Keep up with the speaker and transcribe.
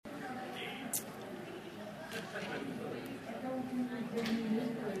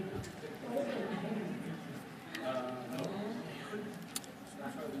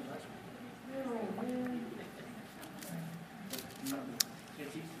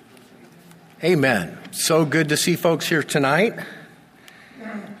Amen. So good to see folks here tonight.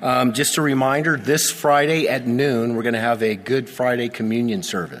 Just a reminder, this Friday at noon, we're going to have a Good Friday communion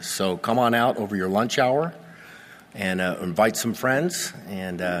service. So come on out over your lunch hour and invite some friends.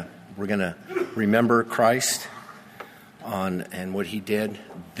 And we're going to remember Christ and what he did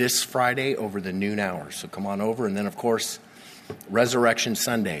this Friday over the noon hour. So come on over. And then, of course, Resurrection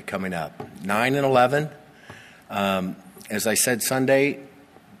Sunday coming up, 9 and 11. As I said, Sunday,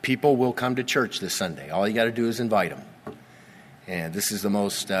 people will come to church this Sunday. All you got to do is invite them. And this is the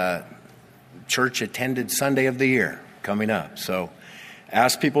most church-attended Sunday of the year coming up. So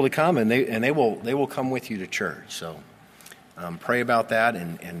ask people to come, and they will come with you to church. So pray about that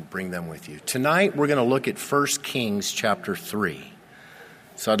and bring them with you. Tonight, we're going to look at 1 Kings chapter 3.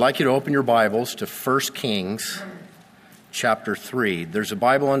 So I'd like you to open your Bibles to 1 Kings chapter 3. There's a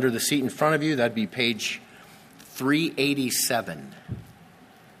Bible under the seat in front of you. That'd be page 387.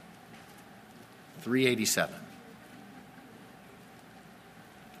 387.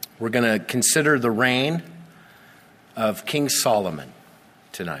 We're going to consider the reign of King Solomon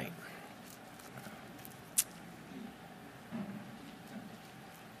tonight.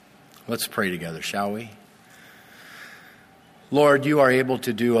 Let's pray together, shall we? Lord, you are able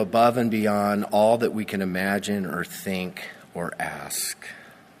to do above and beyond all that we can imagine or think or ask.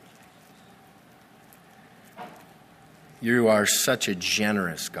 You are such a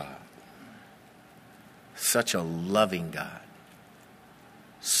generous God. Such a loving God,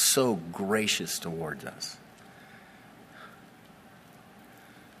 so gracious towards us.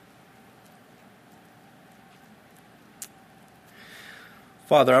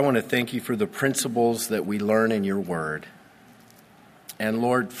 Father, I want to thank you for the principles that we learn in your word. And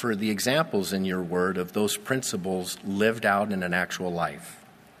Lord, for the examples in your word of those principles lived out in an actual life.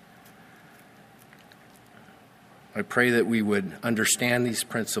 I pray that we would understand these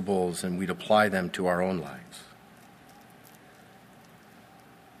principles and we'd apply them to our own lives.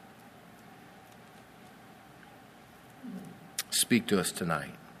 Speak to us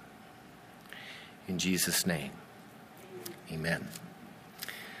tonight. In Jesus' name, amen.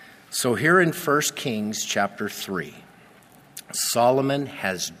 So here in 1 Kings chapter 3, Solomon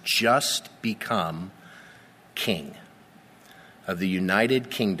has just become king of the United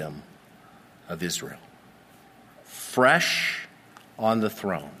Kingdom of Israel. Fresh on the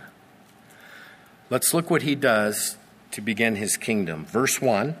throne. Let's look what he does to begin his kingdom. Verse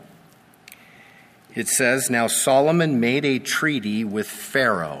 1, it says, Now Solomon made a treaty with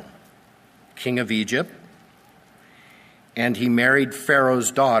Pharaoh, king of Egypt, and he married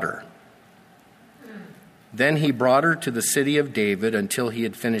Pharaoh's daughter. Then he brought her to the city of David until he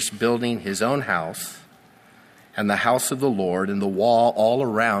had finished building his own house and the house of the Lord and the wall all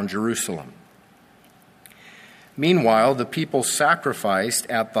around Jerusalem. Meanwhile, the people sacrificed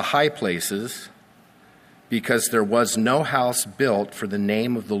at the high places because there was no house built for the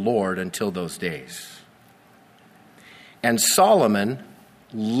name of the Lord until those days. And Solomon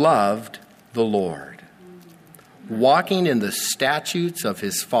loved the Lord, walking in the statutes of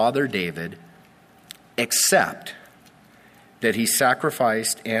his father David, except that he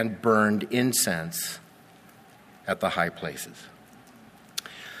sacrificed and burned incense at the high places.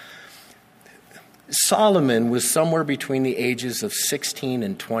 Solomon was somewhere between the ages of 16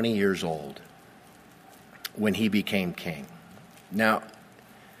 and 20 years old when he became king. Now,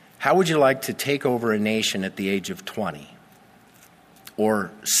 how would you like to take over a nation at the age of 20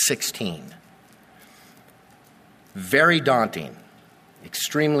 or 16? Very daunting,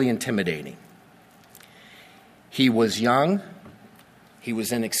 extremely intimidating. He was young, he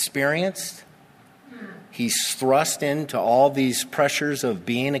was inexperienced, he's thrust into all these pressures of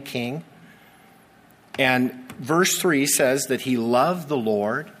being a king. And verse 3 says that he loved the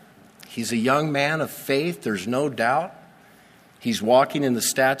Lord. He's a young man of faith, there's no doubt. He's walking in the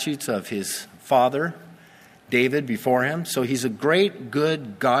statutes of his father, David, before him. So he's a great,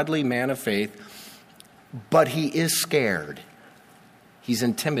 good, godly man of faith, but he is scared. He's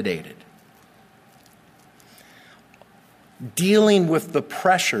intimidated. Dealing with the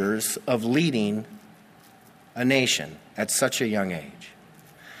pressures of leading a nation at such a young age.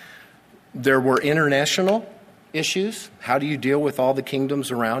 There were international issues. How do you deal with all the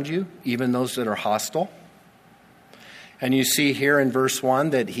kingdoms around you, even those that are hostile? And you see here in verse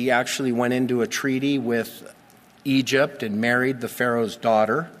 1 that he actually went into a treaty with Egypt and married the Pharaoh's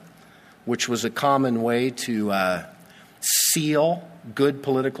daughter, which was a common way to seal good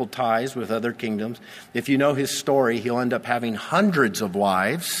political ties with other kingdoms. If you know his story, he'll end up having hundreds of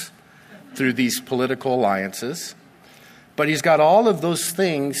wives through these political alliances. But he's got all of those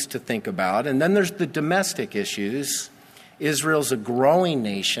things to think about. And then there's the domestic issues. Israel's a growing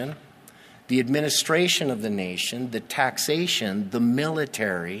nation. The administration of the nation, the taxation, the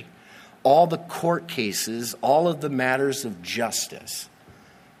military, all the court cases, all of the matters of justice.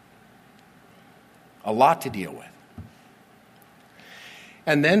 A lot to deal with.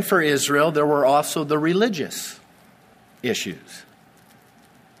 And then for Israel, there were also the religious issues.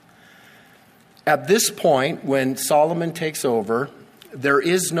 At this point, when Solomon takes over, there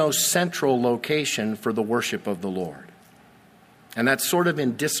is no central location for the worship of the Lord. And that's sort of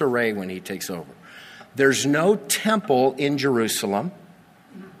in disarray when he takes over. There's no temple in Jerusalem.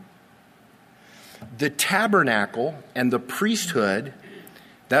 The tabernacle and the priesthood,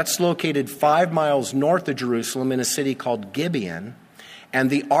 that's located 5 miles north of Jerusalem in a city called Gibeon. And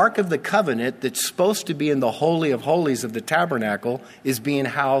the Ark of the Covenant that's supposed to be in the Holy of Holies of the tabernacle is being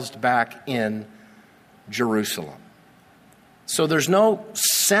housed back in Jerusalem. So there's no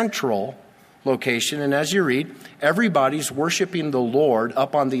central location. And as you read, everybody's worshiping the Lord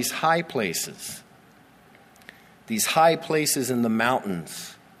up on these high places. These high places in the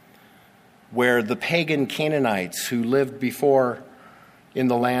mountains where the pagan Canaanites who lived before in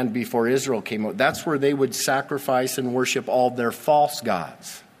the land before Israel came out, that's where they would sacrifice and worship all their false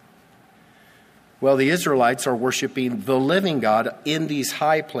gods. Well, the Israelites are worshiping the living God in these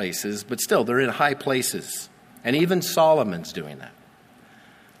high places, but still, they're in high places. And even Solomon's doing that.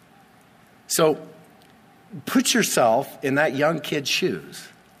 So, put yourself in that young kid's shoes.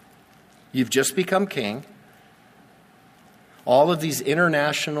 You've just become king. All of these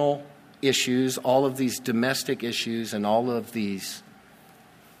international issues, all of these domestic issues, and all of these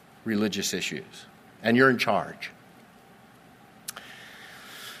religious issues. And you're in charge.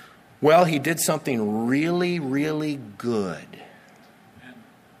 Well, he did something really, really good.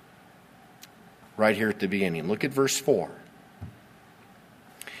 Right here at the beginning. Look at verse 4.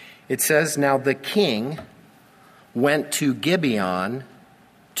 It says, "Now the king went to Gibeon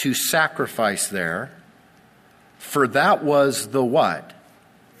to sacrifice there, for that was the what?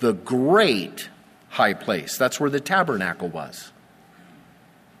 The great high place." That's where the tabernacle was.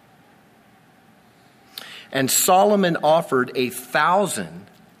 "And Solomon offered 1,000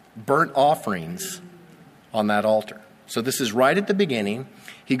 burnt offerings on that altar." So this is right at the beginning.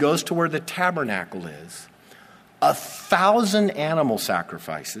 He goes to where the tabernacle is. 1,000 animal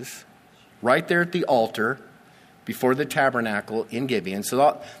sacrifices right there at the altar before the tabernacle in Gibeon.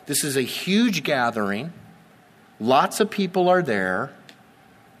 So this is a huge gathering. Lots of people are there.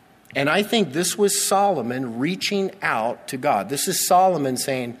 And I think this was Solomon reaching out to God. This is Solomon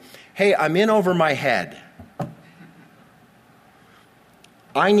saying, "Hey, I'm in over my head.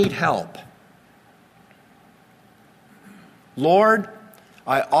 I need help. Lord,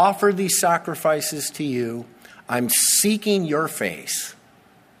 I offer these sacrifices to you. I'm seeking your face.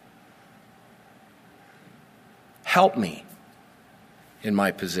 Help me in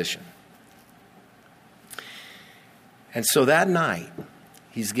my position." And so that night,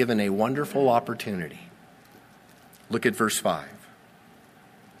 he's given a wonderful opportunity. Look at verse 5.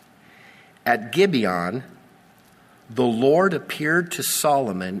 "At Gibeon, the Lord appeared to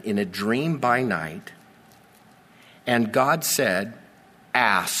Solomon in a dream by night, and God said,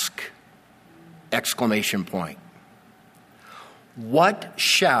 'Ask!' Exclamation point. 'What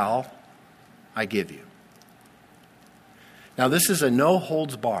shall I give you?'" Now, this is a no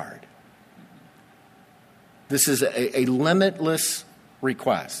holds barred. This is a limitless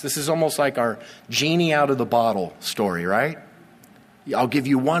request. This is almost like our genie out of the bottle story, right? I'll give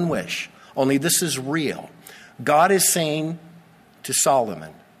you one wish. Only this is real. God is saying to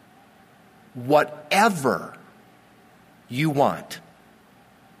Solomon, whatever you want,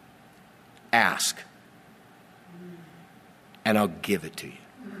 ask, and I'll give it to you.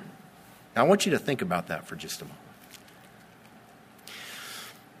 Now, I want you to think about that for just a moment.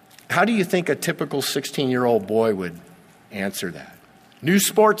 How do you think a typical 16-year-old boy would answer that? New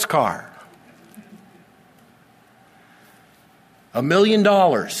sports car. $1 million.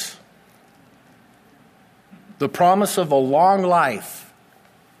 The promise of a long life.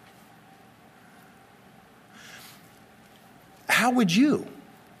 How would you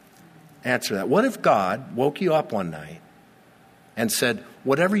answer that? What if God woke you up one night and said,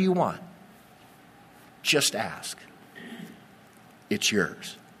 whatever you want, just ask. It's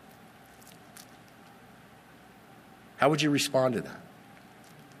yours. How would you respond to that?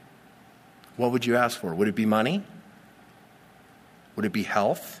 What would you ask for? Would it be money? Would it be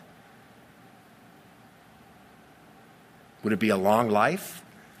health? Would it be a long life?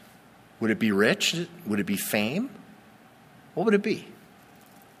 Would it be rich? Would it be fame? What would it be?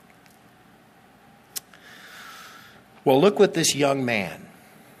 Well, look what this young man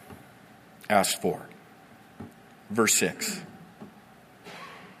asked for. Verse 6.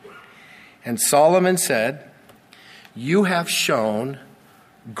 And Solomon said, "You have shown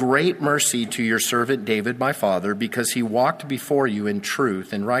great mercy to your servant David, my father, because he walked before you in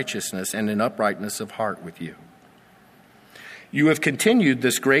truth and righteousness and in uprightness of heart with you. You have continued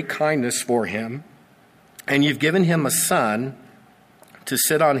this great kindness for him, and you've given him a son to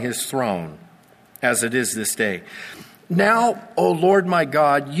sit on his throne, as it is this day. Now, O Lord my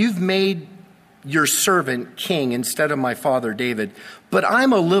God, you've made your servant king instead of my father David, but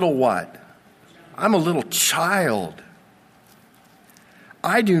I'm a little what? I'm a little child.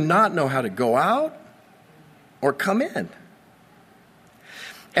 I do not know how to go out or come in.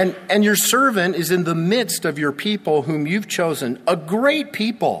 And your servant is in the midst of your people whom you've chosen, a great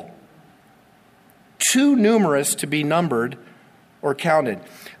people, too numerous to be numbered or counted.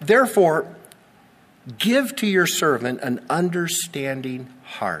 Therefore, give to your servant an understanding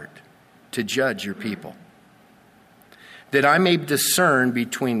heart to judge your people, that I may discern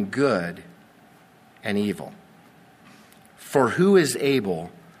between good and evil. For who is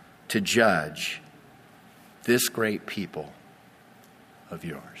able to judge this great people of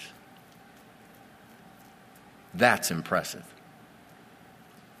yours?" That's impressive.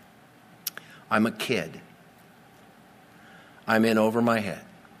 I'm a kid. I'm in over my head.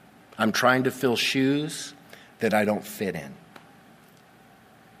 I'm trying to fill shoes that I don't fit in.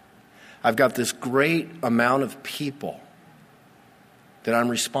 I've got this great amount of people that I'm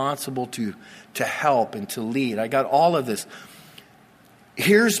responsible to help and to lead. I got all of this.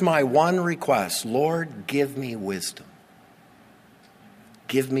 Here's my one request. Lord, give me wisdom.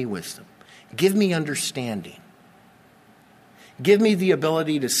 Give me wisdom. Give me understanding. Give me the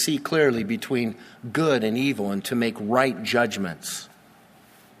ability to see clearly between good and evil and to make right judgments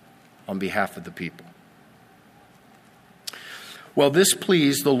on behalf of the people. Well, this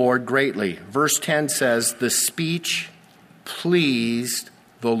pleased the Lord greatly. Verse 10 says, the speech pleased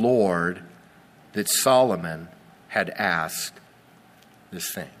the Lord that Solomon had asked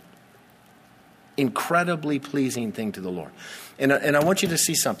this thing. Incredibly pleasing thing to the Lord. And I want you to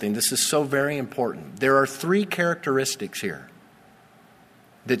see something. This is so very important. There are three characteristics here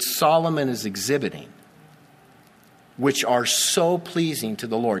that Solomon is exhibiting, which are so pleasing to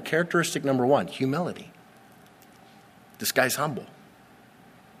the Lord. Characteristic number one, humility. This guy's humble.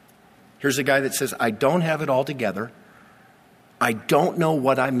 Here's a guy that says, I don't have it all together. I don't know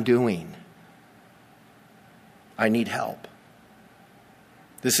what I'm doing. I need help.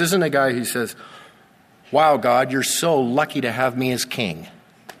 This isn't a guy who says, wow, God, you're so lucky to have me as king.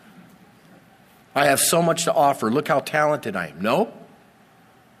 I have so much to offer. Look how talented I am. No.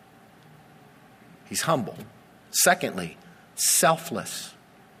 He's humble. Secondly, selfless.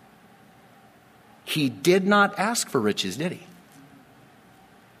 He did not ask for riches, did he?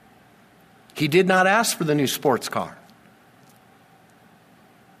 He did not ask for the new sports car.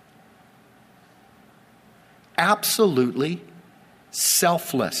 Absolutely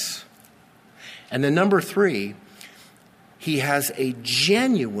selfless. And then number three, he has a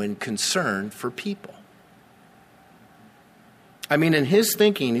genuine concern for people. I mean, in his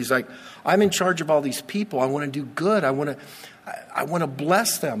thinking, he's like, I'm in charge of all these people. I want to do good. I want to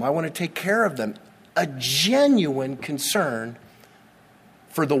bless them. I want to take care of them. A genuine concern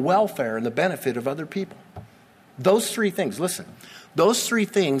for the welfare and the benefit of other people. Those three things, listen, those three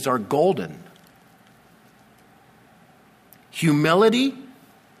things are golden. Humility,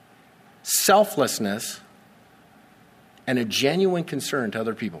 selflessness, and a genuine concern to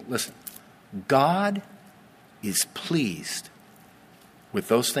other people. Listen, God is pleased with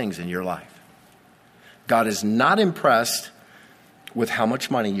those things in your life. God is not impressed with how much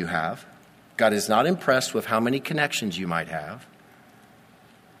money you have. God is not impressed with how many connections you might have.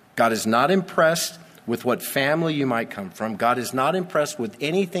 God is not impressed with what family you might come from. God is not impressed with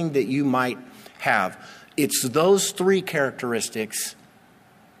anything that you might have. It's those three characteristics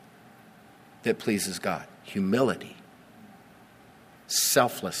that pleases God. Humility,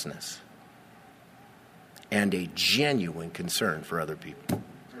 selflessness, and a genuine concern for other people.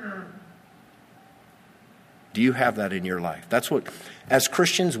 Do you have that in your life? That's what, as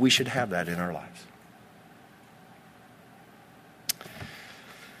Christians, we should have that in our lives.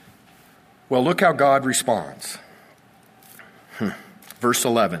 Well, look how God responds. Verse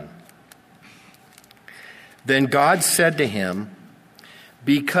 11. Then God said to him,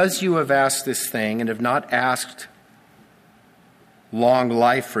 because you have asked this thing and have not asked long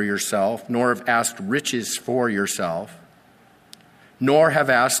life for yourself, nor have asked riches for yourself, nor have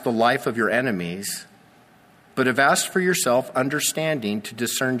asked the life of your enemies, but have asked for yourself understanding to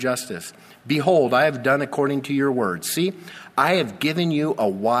discern justice. Behold, I have done according to your words. See, I have given you a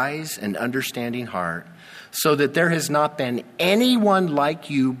wise and understanding heart, so that there has not been anyone like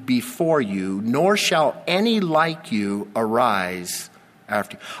you before you, nor shall any like you arise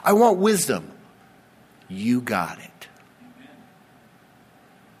after you. I want wisdom. You got it.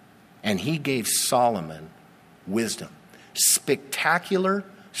 And he gave Solomon wisdom. Spectacular,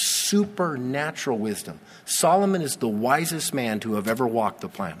 supernatural wisdom. Solomon is the wisest man to have ever walked the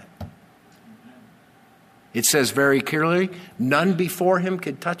planet. It says very clearly, none before him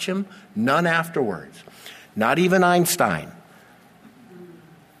could touch him, none afterwards. Not even Einstein,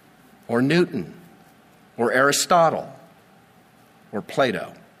 or Newton, or Aristotle, or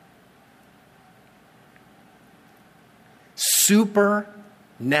Plato.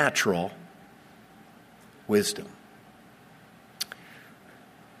 Supernatural wisdom.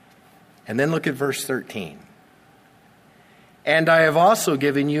 And then look at verse 13. And I have also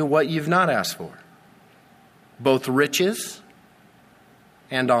given you what you've not asked for, both riches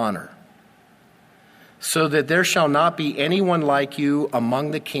and honor, so that there shall not be anyone like you among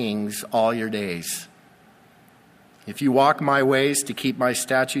the kings all your days. If you walk my ways to keep my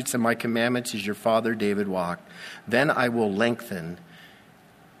statutes and my commandments as your father David walked, then I will lengthen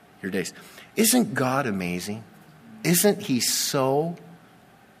your days. Isn't God amazing? Isn't he so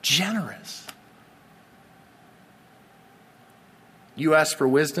generous? You ask for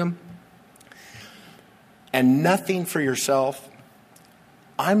wisdom and nothing for yourself.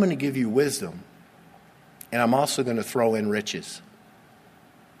 I'm going to give you wisdom, and I'm also going to throw in riches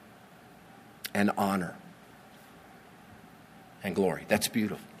and honor and glory. That's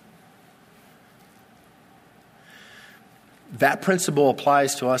beautiful. That principle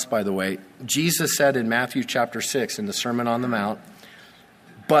applies to us, by the way. Jesus said in Matthew chapter 6 in the Sermon on the Mount,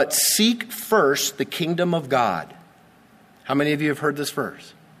 but seek first the kingdom of God. How many of you have heard this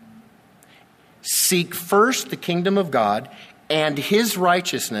verse? Seek first the kingdom of God and his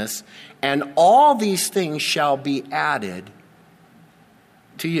righteousness, and all these things shall be added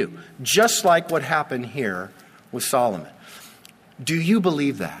to you. Just like what happened here with Solomon. Do you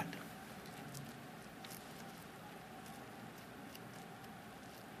believe that?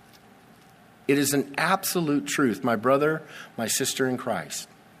 It is an absolute truth, my brother, my sister in Christ.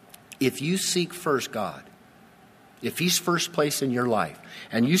 If you seek first God, if he's first place in your life,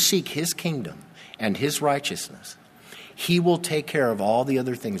 and you seek his kingdom and his righteousness, he will take care of all the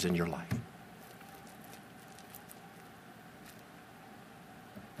other things in your life.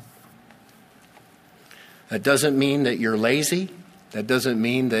 That doesn't mean that you're lazy. That doesn't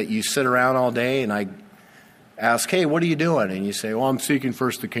mean that you sit around all day and I ask, hey, what are you doing? And you say, well, I'm seeking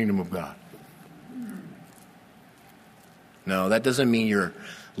first the kingdom of God. No, that doesn't mean you're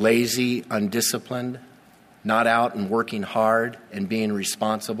lazy, undisciplined, not out and working hard and being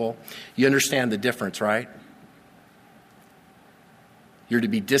responsible. You understand the difference, right? You're to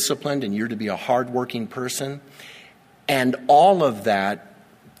be disciplined and you're to be a hardworking person. And all of that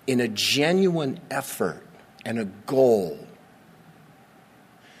in a genuine effort and a goal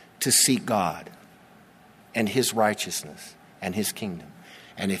to seek God and his righteousness and his kingdom.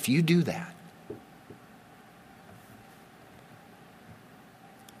 And if you do that,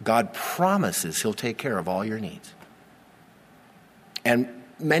 God promises he'll take care of all your needs. And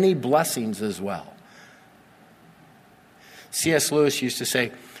many blessings as well. C.S. Lewis used to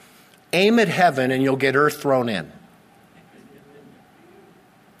say, aim at heaven and you'll get earth thrown in.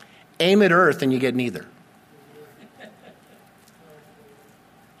 Aim at earth and you get neither.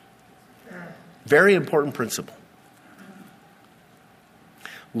 Very important principle.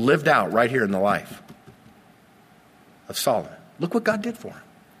 Lived out right here in the life of Solomon. Look what God did for him.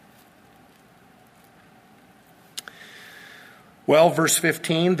 Well, verse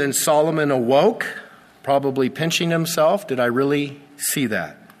 15, then Solomon awoke, probably pinching himself. Did I really see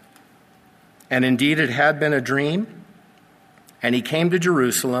that? And indeed it had been a dream. And he came to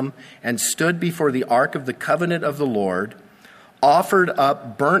Jerusalem and stood before the ark of the covenant of the Lord, offered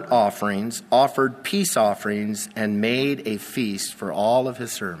up burnt offerings, offered peace offerings, and made a feast for all of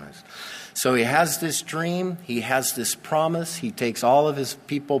his servants. So he has this dream, he has this promise, he takes all of his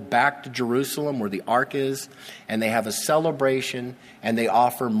people back to Jerusalem where the ark is, and they have a celebration, and they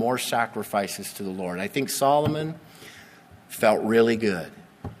offer more sacrifices to the Lord. I think Solomon felt really good.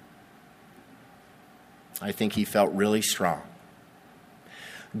 I think he felt really strong.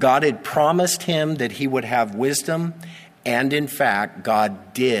 God had promised him that he would have wisdom, and in fact,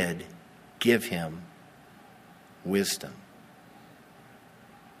 God did give him wisdom.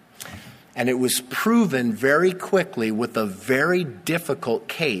 And it was proven very quickly with a very difficult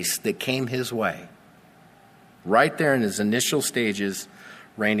case that came his way. Right there in his initial stages,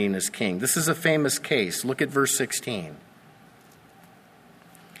 reigning as king. This is a famous case. Look at verse 16.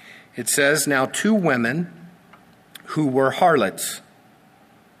 It says, "Now 2 women who were harlots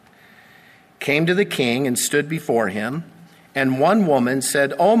came to the king and stood before him. And one woman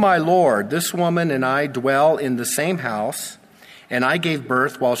said, 'O my lord, this woman and I dwell in the same house, and I gave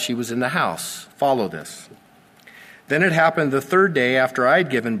birth while she was in the house.'" Follow this. "Then it happened the 3rd day after I had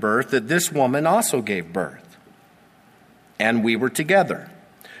given birth that this woman also gave birth. And we were together.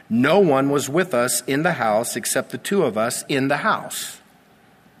 No one was with us in the house except the 2 of us in the house.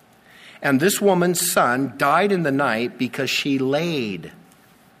 And this woman's son died in the night because she laid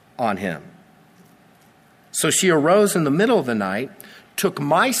on him. So she arose in the middle of the night, took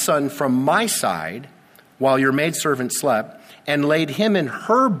my son from my side while your maidservant slept, and laid him in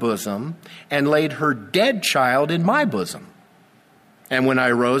her bosom, and laid her dead child in my bosom. And when I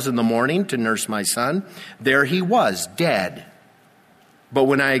arose in the morning to nurse my son, there he was, dead. But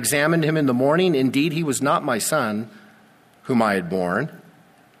when I examined him in the morning, indeed he was not my son, whom I had borne.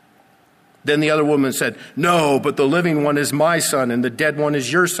 Then the other woman said, 'No, but the living one is my son, and the dead one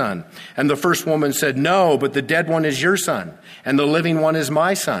is your son.' And the first woman said, 'No, but the dead one is your son, and the living one is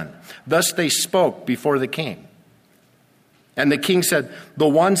my son.' Thus they spoke before the king. And the king said, 'The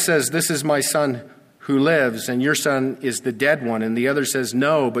one says, "This is my son who lives, and your son is the dead one." And the other says,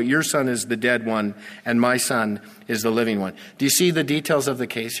 "No, but your son is the dead one, and my son is the living one." Do you see the details of the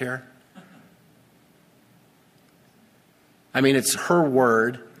case here? I mean, it's her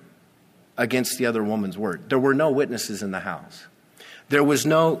word against the other woman's word. There were no witnesses in the house. There was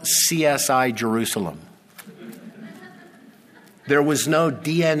no CSI Jerusalem. There was no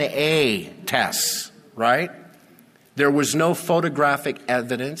DNA tests, right? There was no photographic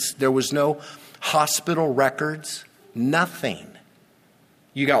evidence. There was no hospital records. Nothing.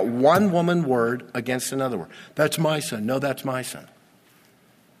 You got one woman word against another word. "That's my son." "No, that's my son."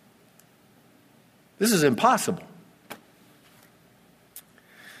 This is impossible.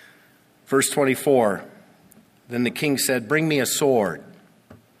 Verse 24, then the king said, "Bring me a sword."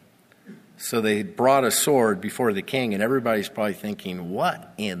 So they brought a sword before the king, and everybody's probably thinking,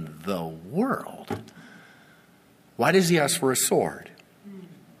 what in the world? Why does he ask for a sword?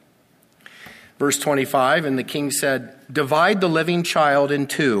 Verse 25, and the king said, "Divide the living child in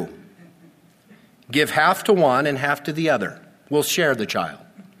 2. Give half to one and half to the other. We'll share the child."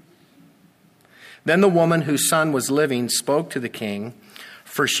 Then the woman whose son was living spoke to the king,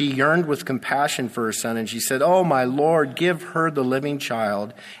 for she yearned with compassion for her son, and she said, "Oh, my lord, give her the living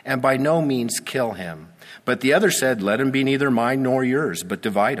child, and by no means kill him." But the other said, "Let him be neither mine nor yours, but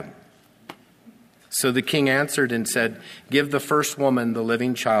divide him." So the king answered and said, "Give the first woman the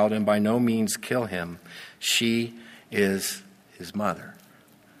living child, and by no means kill him. She is his mother."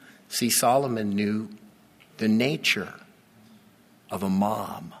 See, Solomon knew the nature of a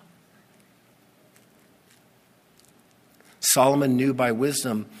mom. Solomon knew by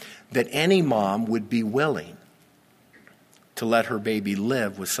wisdom that any mom would be willing to let her baby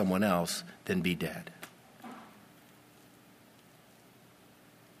live with someone else than be dead.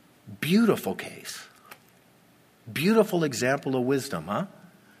 Beautiful case. Beautiful example of wisdom, huh?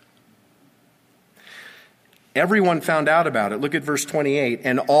 Everyone found out about it. Look at verse 28.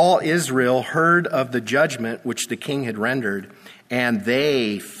 And all Israel heard of the judgment which the king had rendered, and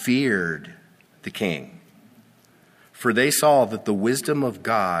they feared the king. For they saw that the wisdom of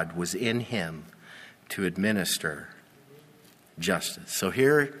God was in him to administer justice. So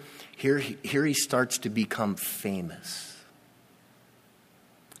here he starts to become famous.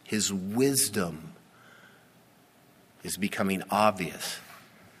 His wisdom is becoming obvious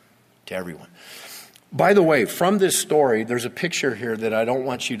to everyone. By the way, from this story, there's a picture here that I don't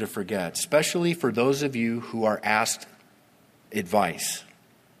want you to forget, especially for those of you who are asked advice.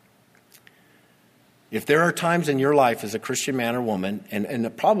 If there are times in your life as a Christian man or woman,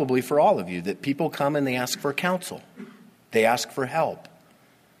 and probably for all of you, that people come and they ask for counsel. They ask for help.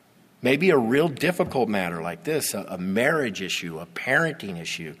 Maybe a real difficult matter like this, a marriage issue, a parenting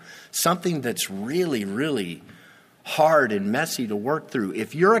issue, something that's really, really hard and messy to work through.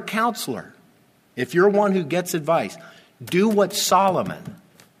 If you're a counselor, if you're one who gets advice, do what Solomon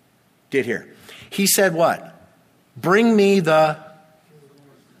did here. He said what? Bring me the...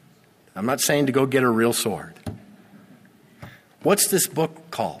 I'm not saying to go get a real sword. What's this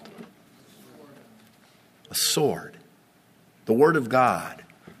book called? A sword. The Word of God.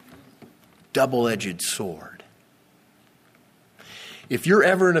 Double-edged sword. If you're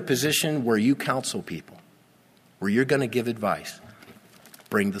ever in a position where you counsel people, where you're going to give advice,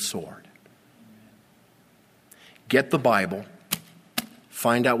 bring the sword. get the Bible,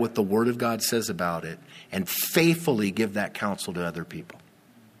 find out what the Word of God says about it, and faithfully give that counsel to other people.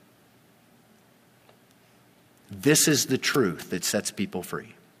 This is the truth that sets people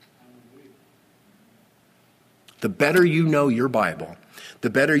free. The better you know your Bible, the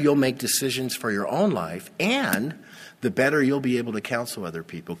better you'll make decisions for your own life, and the better you'll be able to counsel other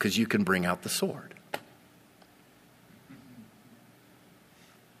people because you can bring out the sword.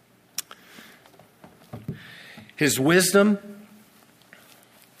 His wisdom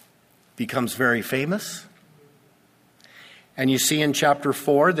becomes very famous. And you see in chapter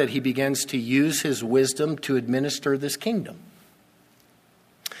 4 that he begins to use his wisdom to administer this kingdom.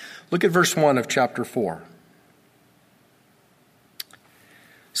 Look at verse 1 of chapter 4.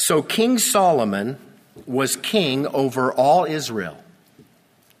 So King Solomon was king over all Israel.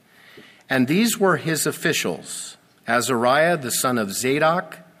 And these were his officials: Azariah, the son of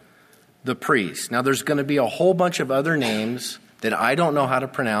Zadok, the priest. Now there's going to be a whole bunch of other names that I don't know how to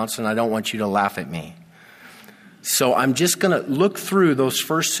pronounce, and I don't want you to laugh at me. So I'm just going to look through those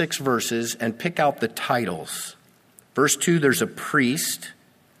first 6 verses and pick out the titles. Verse 2, there's a priest.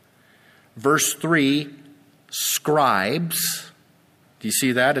 Verse 3, scribes. Do you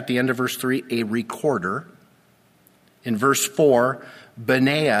see that at the end of verse 3? A recorder. In verse 4,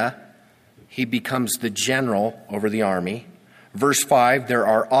 Benaiah, he becomes the general over the army. Verse 5, there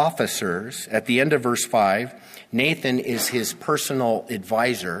are officers. At the end of verse 5, Nathan is his personal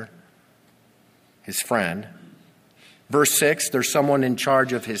advisor, his friend. Verse 6, there's someone in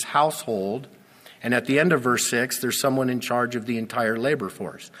charge of his household. And at the end of verse 6, there's someone in charge of the entire labor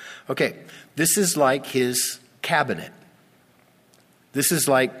force. Okay, this is like his cabinet. This is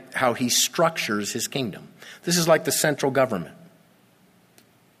like how he structures his kingdom. This is like the central government.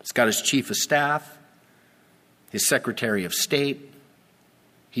 He's got his chief of staff, his secretary of state.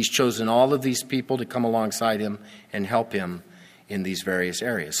 He's chosen all of these people to come alongside him and help him in these various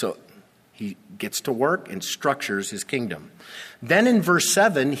areas. So he gets to work and structures his kingdom. Then in verse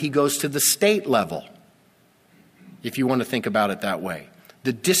 7, he goes to the state level, if you want to think about it that way.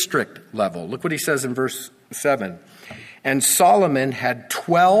 The district level. Look what he says in verse 7. And Solomon had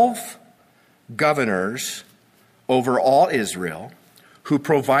 12 governors over all Israel, who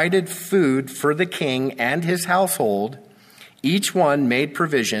provided food for the king and his household. Each one made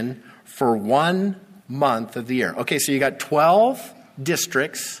provision for 1 month of the year. Okay, so you got 12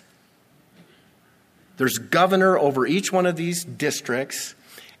 districts. There's governor over each one of these districts,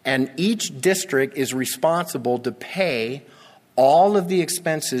 and each district is responsible to pay all of the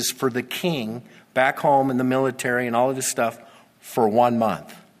expenses for the king back home in the military and all of this stuff for 1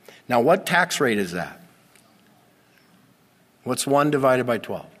 month. Now, what tax rate is that? What's 1 divided by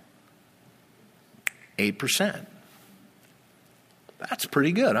 12? 8%. That's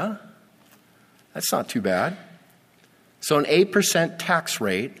pretty good, huh? That's not too bad. So an 8% tax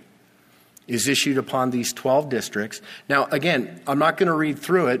rate is issued upon these 12 districts. Now, again, I'm not going to read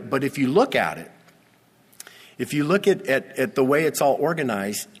through it, but if you look at it, if you look at the way it's all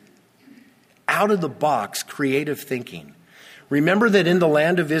organized, out-of-the-box creative thinking. Remember that in the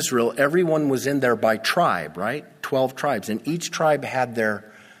land of Israel, everyone was in there by tribe, right? 12 tribes, and each tribe had their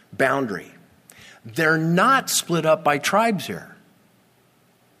boundary. They're not split up by tribes here.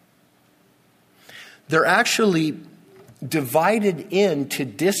 They're actually divided into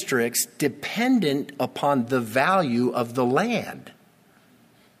districts dependent upon the value of the land.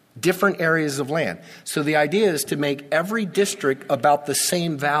 Different areas of land. So the idea is to make every district about the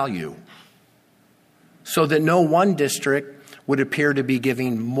same value, so that no one district would appear to be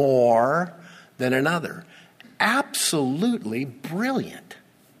giving more than another. Absolutely brilliant.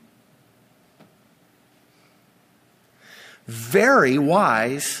 Very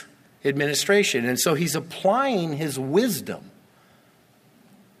wise administration. And so he's applying his wisdom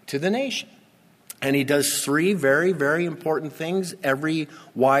to the nation. And he does 3 very, very important things. Every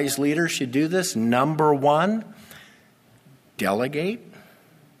wise leader should do this. Number 1, delegate.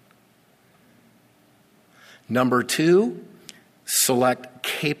 Number 2, select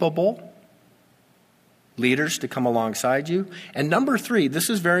capable leaders to come alongside you. And number 3, this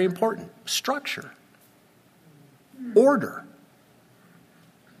is very important, structure, order.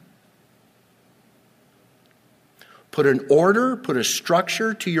 Put an order, put a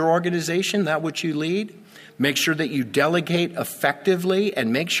structure to your organization, that which you lead. Make sure that you delegate effectively,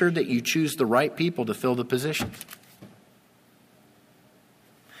 and make sure that you choose the right people to fill the position.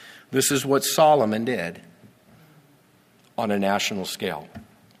 This is what Solomon did on a national scale.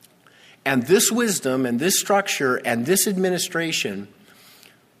 And this wisdom and this structure and this administration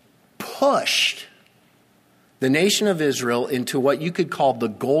pushed the nation of Israel into what you could call the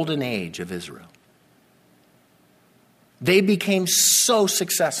golden age of Israel. They became so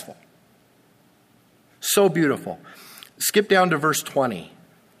successful. So beautiful. Skip down to verse 20.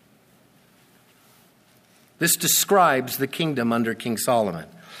 This describes the kingdom under King Solomon.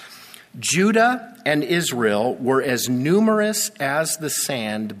 Judah and Israel were as numerous as the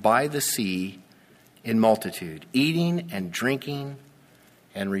sand by the sea in multitude, eating and drinking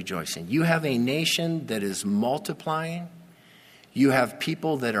and rejoicing. You have a nation that is multiplying. You have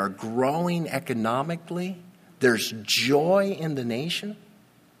people that are growing economically. There's joy in the nation.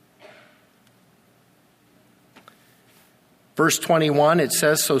 Verse 21, it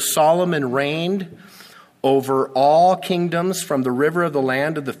says, so Solomon reigned over all kingdoms from the river of the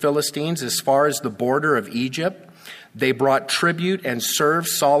land of the Philistines as far as the border of Egypt. They brought tribute and served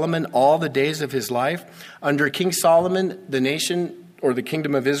Solomon all the days of his life. Under King Solomon, the nation, or the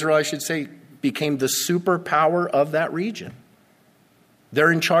kingdom of Israel, I should say, became the superpower of that region.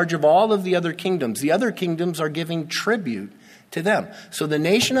 They're in charge of all of the other kingdoms. The other kingdoms are giving tribute to them. So the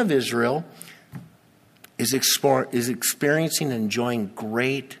nation of Israel is experiencing and enjoying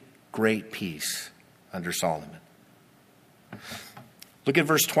great, great peace under Solomon. Look at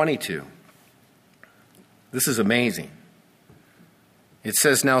verse 22. This is amazing. It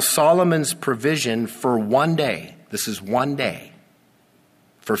says, now Solomon's provision for one day, this is one day,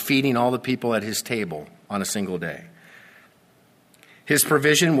 for feeding all the people at his table on a single day. His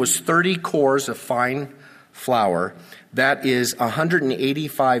provision was 30 cores of fine flour. That is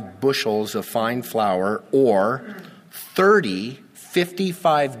 185 bushels of fine flour, or 30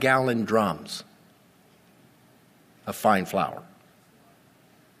 55-gallon drums of fine flour.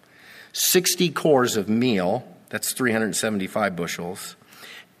 60 cores of meal, that's 375 bushels.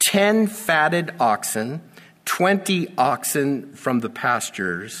 10 fatted oxen, 20 oxen from the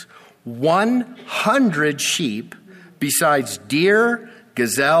pastures, 100 sheep, besides deer,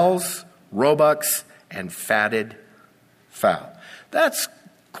 gazelles, roebucks, and fatted fowl. That's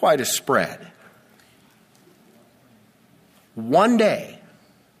quite a spread. One day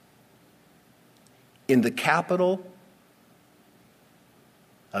in the capital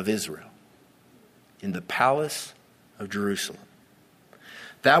of Israel, in the palace of Jerusalem.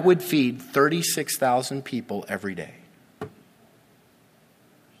 That would feed 36,000 people every day.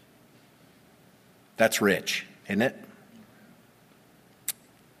 That's rich, isn't it?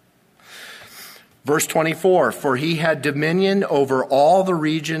 Verse 24, for he had dominion over all the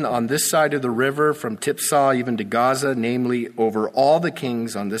region on this side of the river, from Tiphsah even to Gaza, namely over all the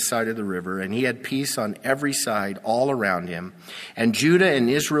kings on this side of the river, and he had peace on every side all around him. And Judah and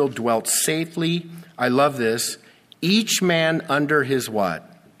Israel dwelt safely, I love this, each man under his what?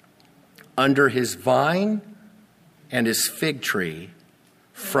 Under his vine and his fig tree,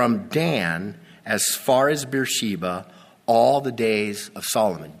 from Dan as far as Beersheba, all the days of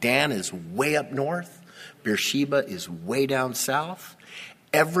Solomon. Dan is way up north. Beersheba is way down south.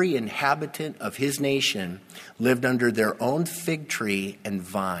 Every inhabitant of his nation lived under their own fig tree and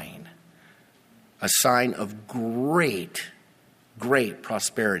vine, a sign of great, great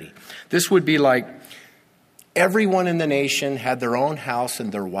prosperity. This would be like everyone in the nation had their own house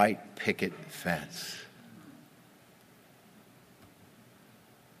and their white picket fence.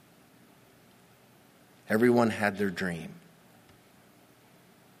 Everyone had their dream.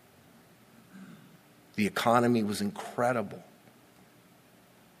 The economy was incredible.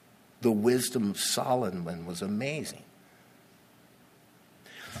 The wisdom of Solomon was amazing.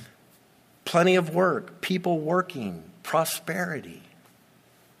 Plenty of work, people working, prosperity.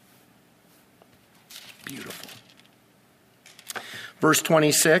 Beautiful. Verse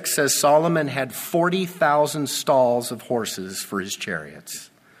 26 says Solomon had 40,000 stalls of horses for his chariots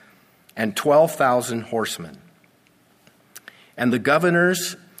and 12,000 horsemen. And the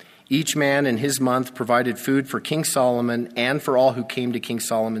governors, each man in his month, provided food for King Solomon and for all who came to King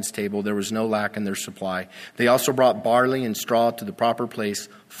Solomon's table. There was no lack in their supply. They also brought barley and straw to the proper place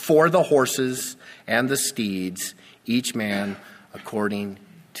for the horses and the steeds, each man according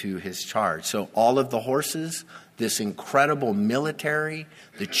to his charge. So all of the horses, this incredible military,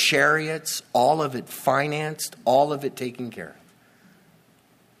 the chariots, all of it financed, all of it taken care of.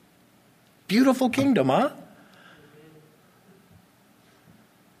 Beautiful kingdom, huh?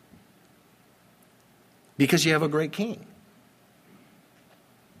 Because you have a great king.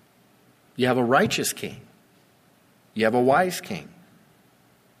 You have a righteous king. You have a wise king.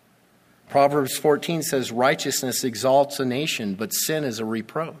 Proverbs 14 says, righteousness exalts a nation, but sin is a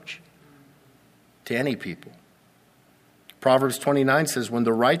reproach to any people. Proverbs 29 says, when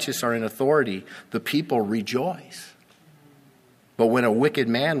the righteous are in authority, the people rejoice. But when a wicked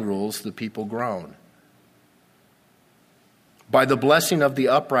man rules, the people groan. By the blessing of the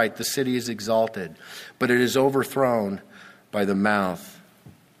upright, the city is exalted, but it is overthrown by the mouth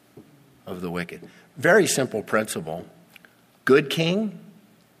of the wicked. Very simple principle. Good king,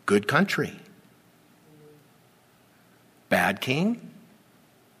 good country. Bad king,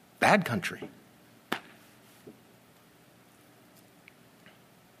 bad country.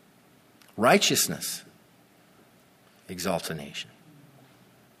 Righteousness exalts a nation.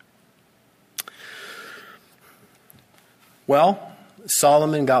 Well,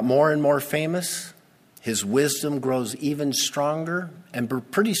 Solomon got more and more famous. His wisdom grows even stronger.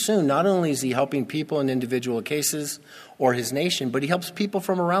 And pretty soon, not only is he helping people in individual cases or his nation, but he helps people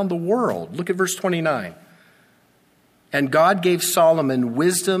from around the world. Look at verse 29. And God gave Solomon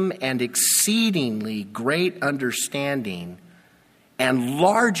wisdom and exceedingly great understanding and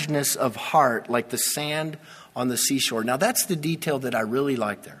largeness of heart like the sand on the seashore. Now that's the detail that I really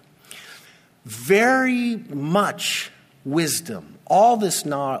like there. Very much wisdom. All this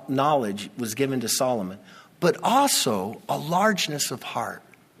knowledge was given to Solomon, but also a largeness of heart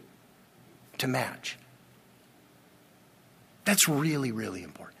to match. That's really, really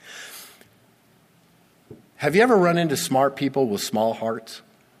important. Have you ever run into smart people with small hearts?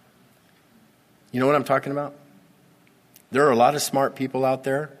 You know what I'm talking about? There are a lot of smart people out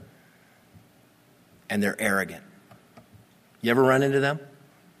there, and they're arrogant. You ever run into them?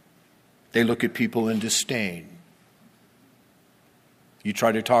 They look at people in disdain. You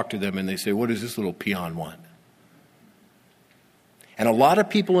try to talk to them, and they say, what does this little peon want? And a lot of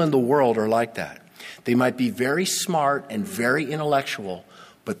people in the world are like that. They might be very smart and very intellectual,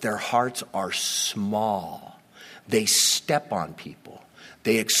 but their hearts are small. They step on people.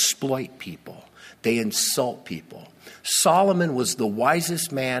 They exploit people. They insult people. Solomon was the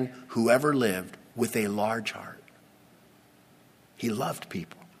wisest man who ever lived with a large heart. He loved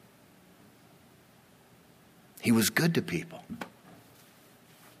people. He was good to people.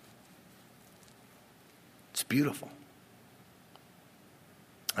 It's beautiful.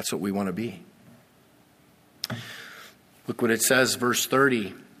 That's what we want to be. Look what it says, verse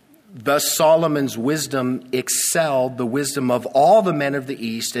 30. Thus Solomon's wisdom excelled the wisdom of all the men of the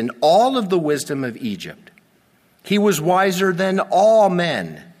East and all of the wisdom of Egypt. He was wiser than all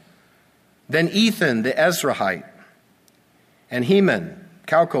men, than Ethan the Ezrahite, and Heman,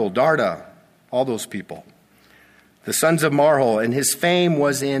 Calcol, Darda, all those people, the sons of Marhol, and his fame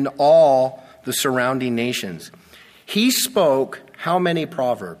was in all the surrounding nations. He spoke how many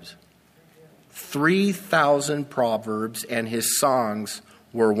proverbs? 3,000 proverbs, and his songs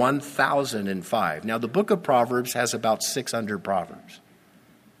were 1,005. Now, the book of Proverbs has about 600 proverbs.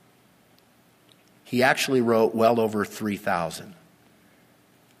 He actually wrote well over 3,000.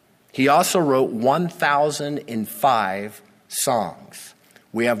 He also wrote 1,005 songs.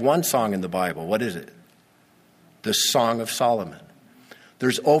 We have one song in the Bible. What is it? The Song of Solomon.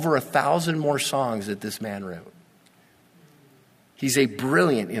 There's over 1,000 more songs that this man wrote. He's a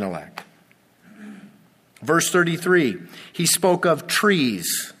brilliant intellect. Verse 33, he spoke of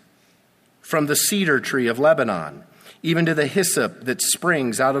trees, from the cedar tree of Lebanon, even to the hyssop that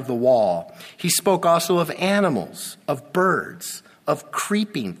springs out of the wall. He spoke also of animals, of birds, of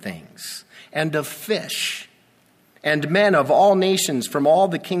creeping things, and of fish, and men of all nations from all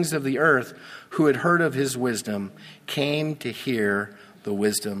the kings of the earth who had heard of his wisdom came to hear the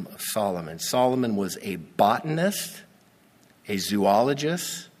wisdom of Solomon. Solomon was a botanist, a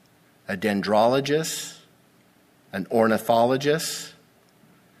zoologist, a dendrologist, an ornithologist,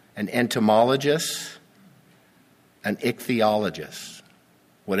 an entomologist, an ichthyologist,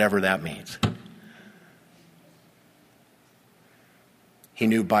 whatever that means. He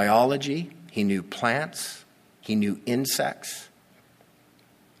knew biology, he knew plants, he knew insects,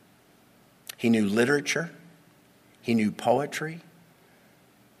 he knew literature, he knew poetry,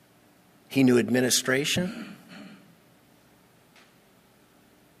 he knew administration.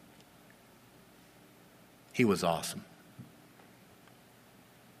 He was awesome.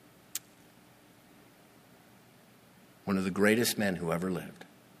 One of the greatest men who ever lived.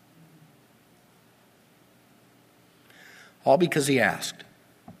 All because he asked,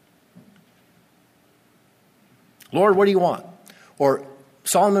 Lord, what do you want? Or,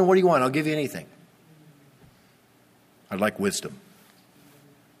 Solomon, what do you want? I'll give you anything. I'd like wisdom.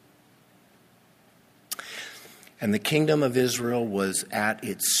 And the kingdom of Israel was at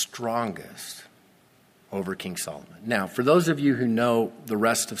its strongest over King Solomon. Now, for those of you who know the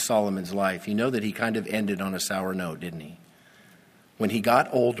rest of Solomon's life, you know that he kind of ended on a sour note, didn't he? When he got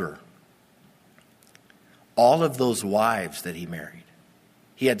older, all of those wives that he married,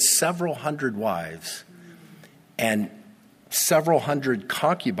 he had several hundred wives and several hundred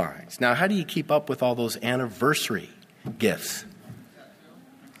concubines. Now, how do you keep up with all those anniversary gifts?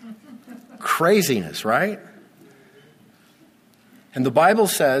 Craziness, right? And the Bible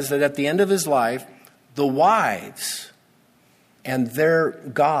says that at the end of his life, the wives and their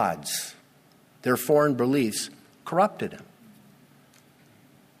gods, their foreign beliefs, corrupted him.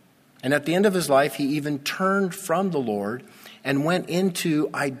 And at the end of his life, he even turned from the Lord and went into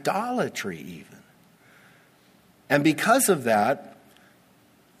idolatry even. And because of that,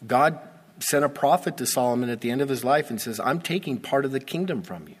 God sent a prophet to Solomon at the end of his life and says, I'm taking part of the kingdom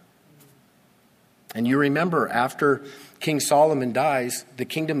from you. And you remember, after King Solomon dies, the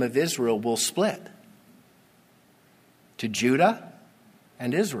kingdom of Israel will split to Judah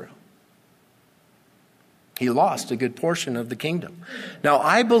and Israel. He lost a good portion of the kingdom. Now,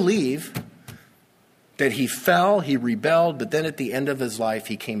 I believe that he fell, he rebelled, but then at the end of his life,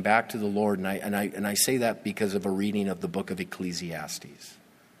 he came back to the Lord. And I say that because of a reading of the book of Ecclesiastes,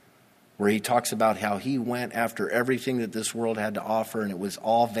 where he talks about how he went after everything that this world had to offer, and it was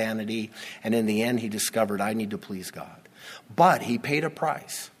all vanity. And in the end, he discovered, I need to please God. But he paid a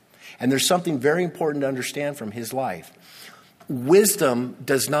price. And there's something very important to understand from his life. Wisdom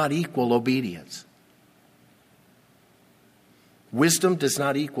does not equal obedience. Wisdom does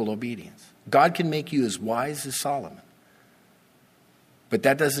not equal obedience. God can make you as wise as Solomon, but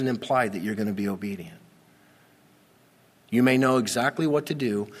that doesn't imply that you're going to be obedient. You may know exactly what to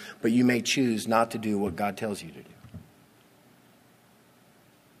do, but you may choose not to do what God tells you to do.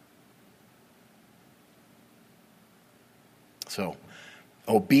 So,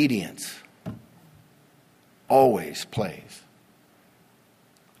 obedience always plays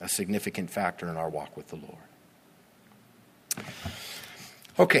a significant factor in our walk with the Lord.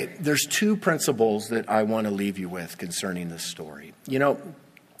 Okay, there's two principles that I want to leave you with concerning this story. You know,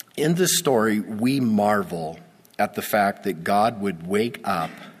 in this story, we marvel at the fact that God would wake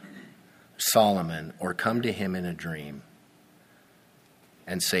up Solomon or come to him in a dream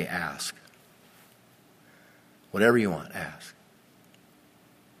and say, ask. Whatever you want, ask.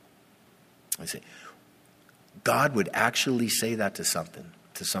 I say, God would actually say that to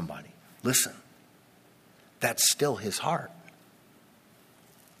somebody. Listen, that's still his heart.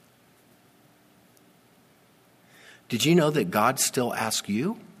 Did you know that God still asks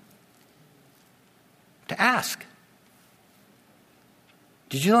you to ask?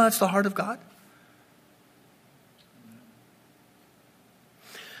 Did you know that's the heart of God?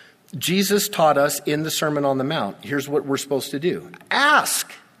 Jesus taught us in the Sermon on the Mount, here's what we're supposed to do.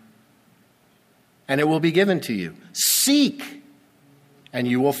 Ask, and it will be given to you. Seek, and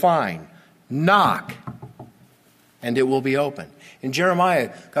you will find. Knock, and it will be open. In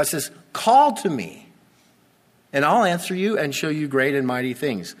Jeremiah, God says, call to me, and I'll answer you and show you great and mighty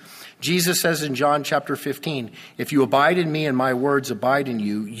things. Jesus says in John chapter 15, if you abide in me and my words abide in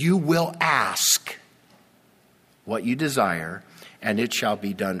you, you will ask what you desire, and it shall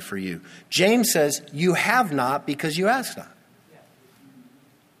be done for you. James says, you have not because you ask not.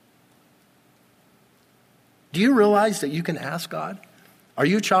 Do you realize that you can ask God? Are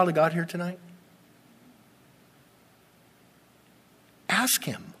you a child of God here tonight? Ask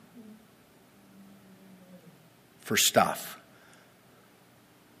him for stuff.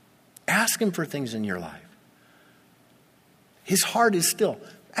 Ask him for things in your life. His heart is still,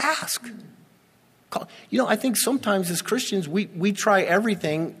 ask. You know, I think sometimes as Christians, we try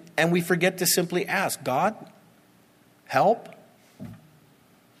everything and we forget to simply ask, God, help.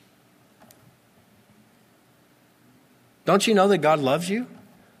 Don't you know that God loves you?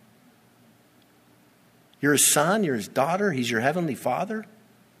 You're his son, you're his daughter, he's your heavenly Father.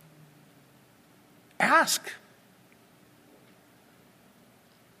 Ask.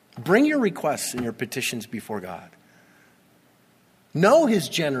 Bring your requests and your petitions before God. Know his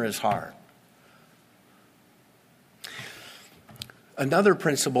generous heart. Another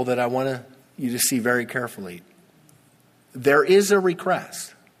principle that I want you to see very carefully. There is a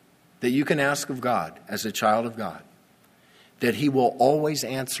request that you can ask of God as a child of God that he will always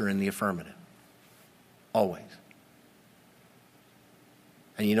answer in the affirmative. Always.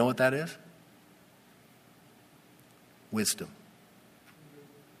 And you know what that is? Wisdom.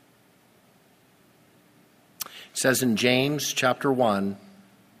 It says in James chapter 1,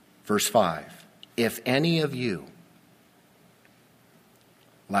 verse 5, if any of you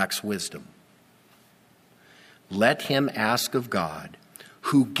lacks wisdom, let him ask of God,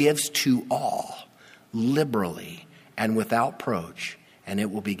 who gives to all liberally and without reproach, and it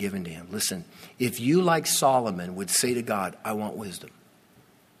will be given to him. Listen, if you, like Solomon, would say to God, I want wisdom,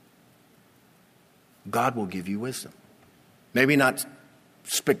 God will give you wisdom. Maybe not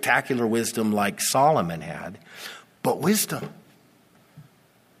spectacular wisdom like Solomon had, but wisdom.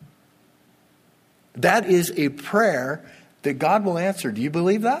 That is a prayer that God will answer. Do you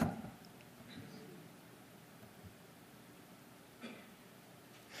believe that?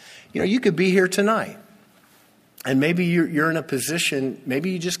 You could be here tonight. And maybe you're in a position, maybe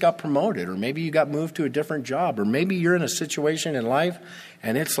you just got promoted, or maybe you got moved to a different job, or maybe you're in a situation in life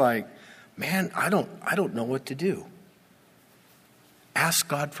and it's like, man, I don't know what to do. Ask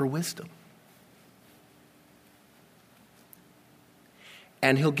God for wisdom.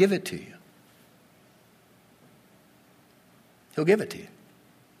 And He'll give it to you. He'll give it to you.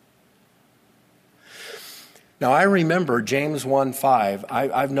 Now, I remember James 1:5.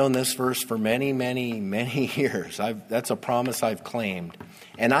 I've known this verse for many, many, many years. That's a promise I've claimed.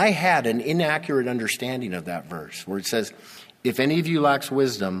 And I had an inaccurate understanding of that verse where it says, if any of you lacks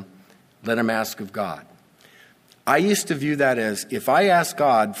wisdom, let him ask of God. I used to view that as, if I ask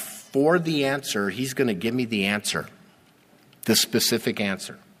God for the answer, He's going to give me the answer, the specific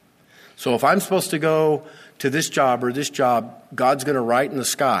answer. So if I'm supposed to go to this job or this job, God's going to write in the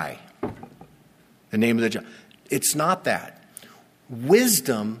sky the name of the job. It's not that.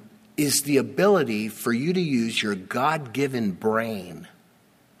 Wisdom is the ability for you to use your God-given brain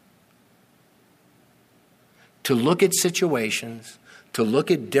to look at situations, to look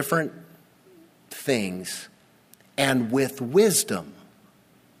at different things, and with wisdom,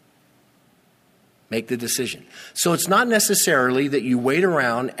 make the decision. So it's not necessarily that you wait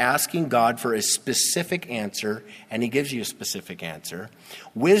around asking God for a specific answer and He gives you a specific answer.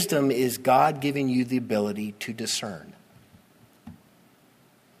 Wisdom is God giving you the ability to discern.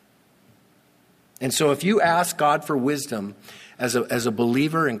 And so if you ask God for wisdom as a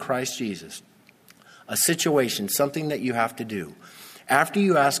believer in Christ Jesus, a situation, something that you have to do, after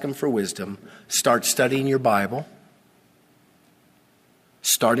you ask Him for wisdom, start studying your Bible,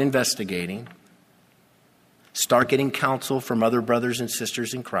 start investigating, start getting counsel from other brothers and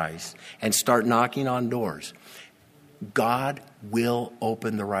sisters in Christ, and start knocking on doors. God will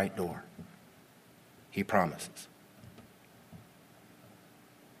open the right door. He promises.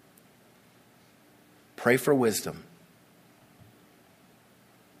 Pray for wisdom.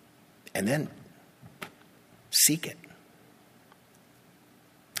 And then seek it.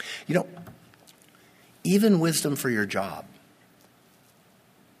 Even wisdom for your job.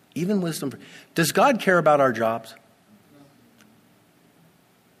 Even wisdom. Does God care about our jobs?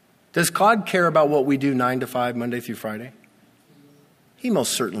 Does God care about what we do 9 to 5, Monday through Friday? He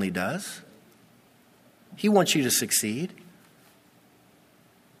most certainly does. He wants you to succeed.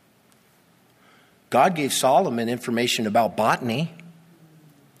 God gave Solomon information about botany,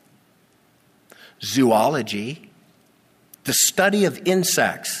 zoology, the study of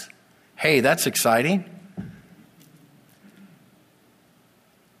insects. Hey, that's exciting.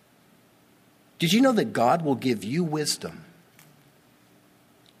 Did you know that God will give you wisdom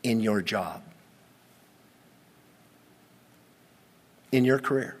in your job, in your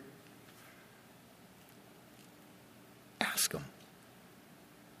career? Ask Him.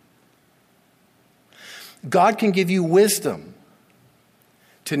 God can give you wisdom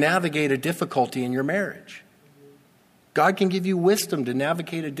to navigate a difficulty in your marriage. God can give you wisdom to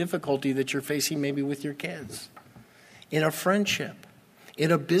navigate a difficulty that you're facing maybe with your kids, in a friendship, in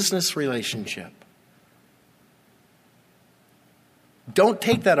a business relationship. Don't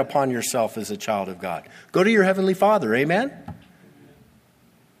take that upon yourself as a child of God. Go to your Heavenly Father, amen?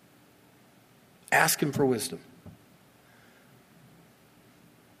 Ask Him for wisdom.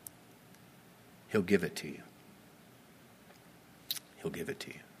 He'll give it to you. He'll give it to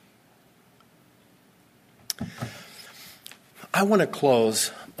you. I want to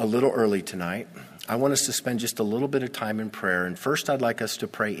close a little early tonight. I want us to spend just a little bit of time in prayer. And first, I'd like us to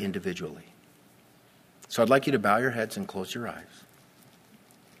pray individually. So I'd like you to bow your heads and close your eyes.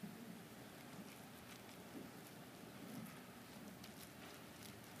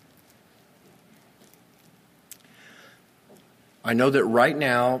 I know that right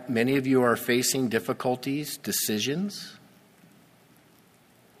now, many of you are facing difficulties, decisions.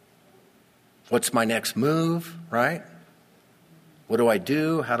 What's my next move, right? What do I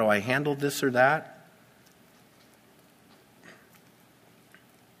do? How do I handle this or that?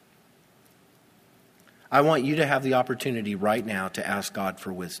 I want you to have the opportunity right now to ask God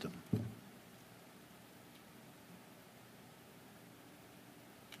for wisdom.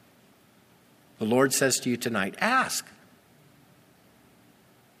 The Lord says to you tonight, ask.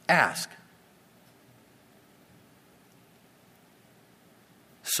 Ask.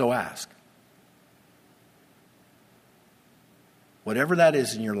 So ask. Whatever that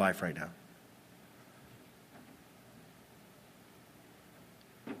is in your life right now.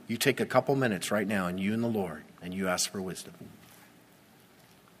 You take a couple minutes right now and you and the Lord, and you ask for wisdom.